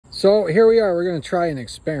So here we are, we're going to try an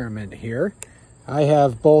experiment here. I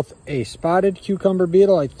have both a spotted cucumber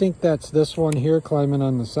beetle, I think that's this one here climbing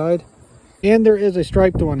on the side, and there is a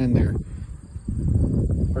striped one in there.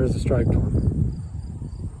 Where's the striped one?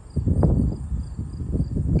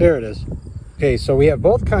 There it is. Okay, so we have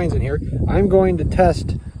both kinds in here. I'm going to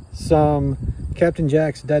test some Captain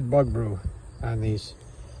Jack's Deadbug Brew on these.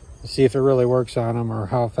 See if it really works on them or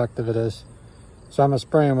how effective it is. So I'm going to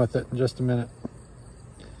spray them with it in just a minute.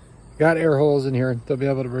 Got air holes in here, they'll be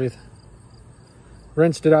able to breathe.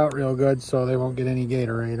 Rinsed it out real good so they won't get any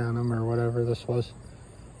Gatorade on them or whatever this was.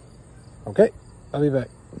 Okay, I'll be back.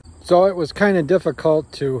 So it was kind of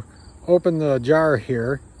difficult to open the jar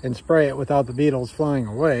here and spray it without the beetles flying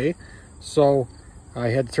away. So I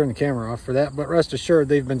had to turn the camera off for that, but rest assured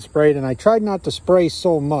they've been sprayed, and I tried not to spray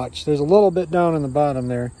so much. There's a little bit down in the bottom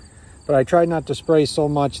there, but I tried not to spray so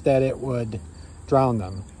much that it would drown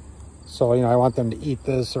them. So, you know, I want them to eat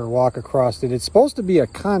this or walk across it. It's supposed to be a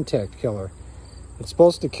contact killer. It's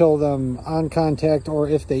supposed to kill them on contact or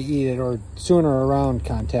if they eat it or sooner around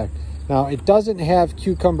contact. Now, it doesn't have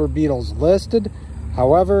cucumber beetles listed.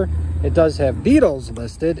 However, it does have beetles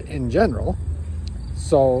listed in general.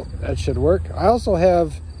 So that should work. I also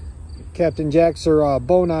have Captain Jack's or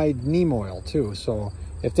bone-eyed neem oil too. So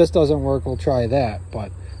if this doesn't work, we'll try that.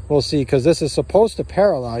 But we'll see, because this is supposed to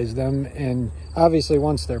paralyze them, and obviously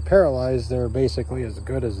once they're paralyzed, they're basically as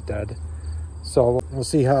good as dead. So we'll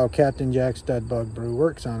see how Captain Jack's Deadbug Brew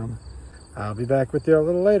works on them. I'll be back with you a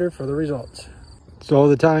little later for the results. So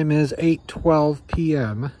the time is 8:12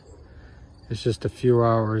 p.m. It's just a few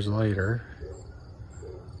hours later.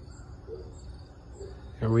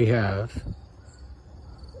 Here we have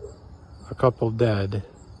a couple dead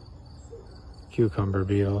cucumber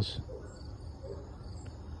beetles.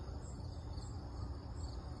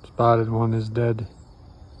 Spotted one is dead,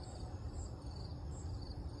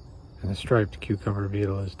 and the striped cucumber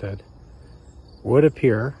beetle is dead. Would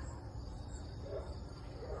appear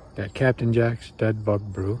that Captain Jack's Deadbug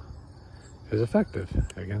Brew is effective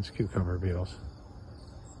against cucumber beetles.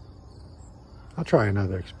 I'll try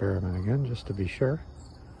another experiment again just to be sure,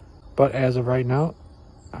 but as of right now,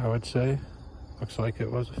 I would say looks like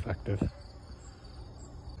it was effective.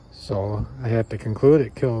 So I have to conclude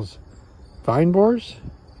it kills vine borers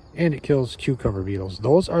and it kills cucumber beetles.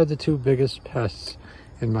 Those are the two biggest pests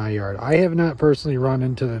in my yard. I have not personally run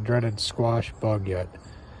into the dreaded squash bug yet.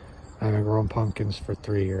 I've been growing pumpkins for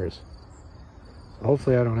 3 years.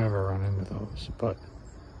 Hopefully I don't ever run into those, but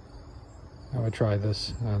I would try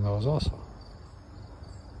this on those also.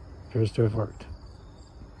 Appears to have worked.